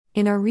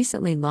In our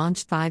recently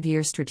launched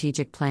 5-year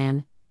strategic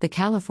plan, the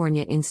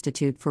California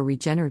Institute for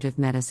Regenerative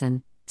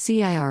Medicine,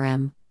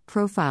 CIRM,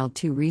 profiled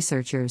 2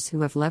 researchers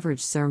who have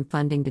leveraged CIRM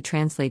funding to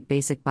translate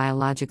basic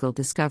biological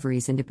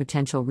discoveries into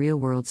potential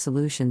real-world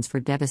solutions for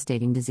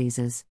devastating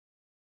diseases.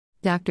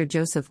 Dr.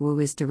 Joseph Wu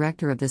is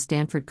director of the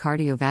Stanford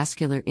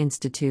Cardiovascular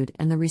Institute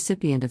and the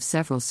recipient of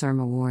several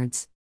CIRM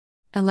awards.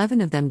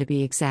 11 of them to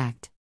be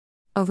exact.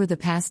 Over the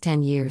past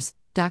 10 years,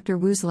 Dr.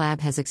 Wu's lab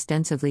has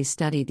extensively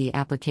studied the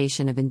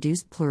application of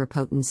induced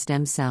pluripotent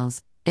stem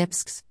cells,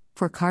 IPSCs,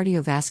 for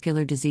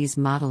cardiovascular disease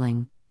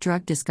modeling,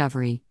 drug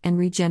discovery, and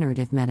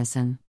regenerative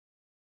medicine.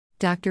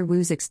 Dr.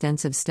 Wu's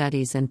extensive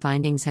studies and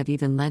findings have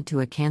even led to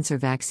a cancer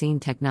vaccine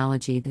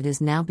technology that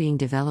is now being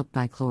developed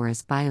by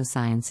Chloris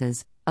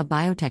Biosciences, a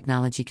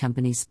biotechnology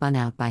company spun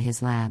out by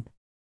his lab.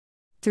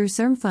 Through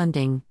CIRM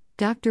funding,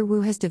 Dr.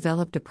 Wu has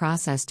developed a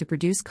process to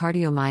produce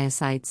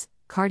cardiomyocytes,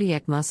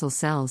 cardiac muscle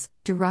cells,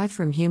 derived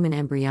from human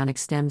embryonic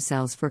stem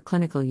cells for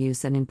clinical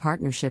use and in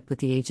partnership with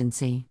the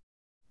agency.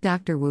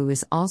 Dr. Wu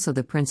is also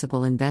the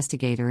principal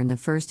investigator in the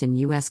first in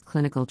U.S.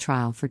 clinical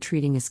trial for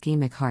treating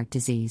ischemic heart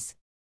disease.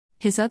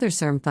 His other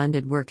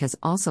CIRM-funded work has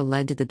also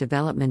led to the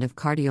development of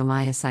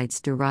cardiomyocytes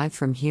derived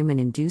from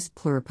human-induced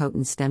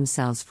pluripotent stem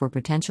cells for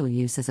potential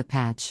use as a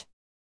patch.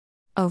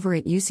 Over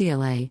at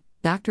UCLA,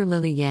 Dr.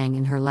 Lily Yang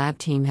and her lab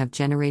team have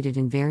generated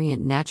invariant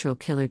natural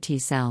killer T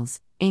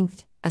cells,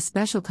 INKT, a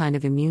special kind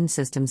of immune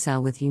system cell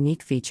with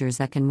unique features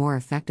that can more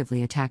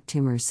effectively attack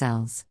tumor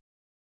cells.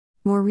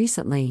 More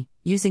recently,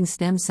 using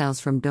stem cells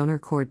from donor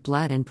cord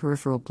blood and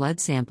peripheral blood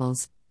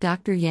samples,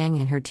 Dr. Yang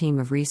and her team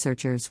of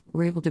researchers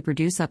were able to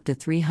produce up to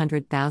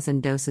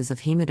 300,000 doses of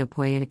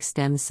hematopoietic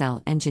stem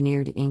cell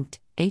engineered INKT,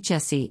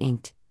 HSC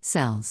INKT,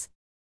 cells.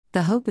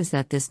 The hope is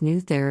that this new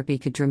therapy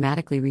could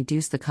dramatically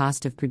reduce the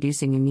cost of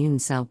producing immune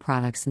cell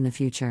products in the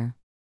future.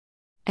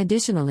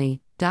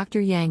 Additionally,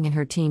 Dr. Yang and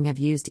her team have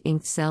used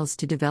INKT cells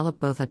to develop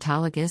both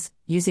autologous,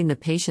 using the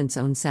patient's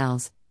own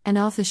cells, and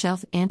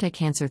off-the-shelf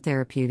anti-cancer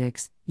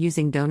therapeutics,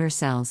 using donor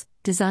cells,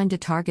 designed to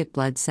target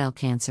blood cell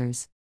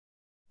cancers.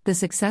 The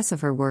success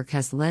of her work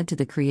has led to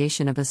the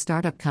creation of a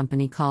startup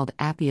company called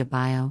Appia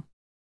Bio.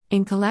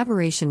 In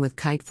collaboration with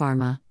Kite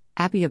Pharma,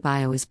 Appia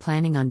Bio is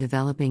planning on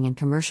developing and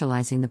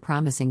commercializing the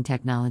promising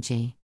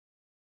technology.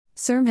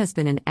 CIRM has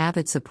been an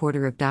avid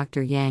supporter of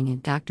Dr. Yang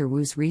and Dr.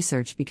 Wu's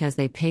research because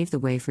they paved the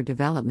way for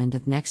development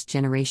of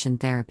next-generation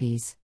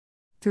therapies.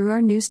 Through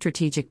our new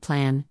strategic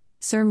plan,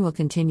 CIRM will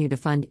continue to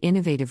fund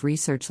innovative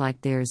research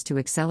like theirs to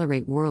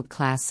accelerate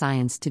world-class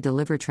science to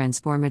deliver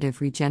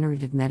transformative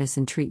regenerative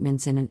medicine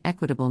treatments in an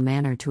equitable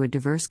manner to a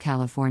diverse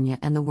California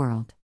and the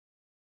world.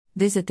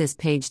 Visit this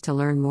page to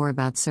learn more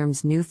about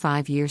CIRM's new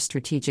 5-year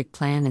strategic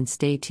plan and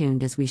stay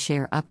tuned as we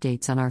share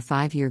updates on our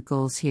 5-year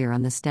goals here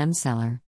on the Stem Cellar.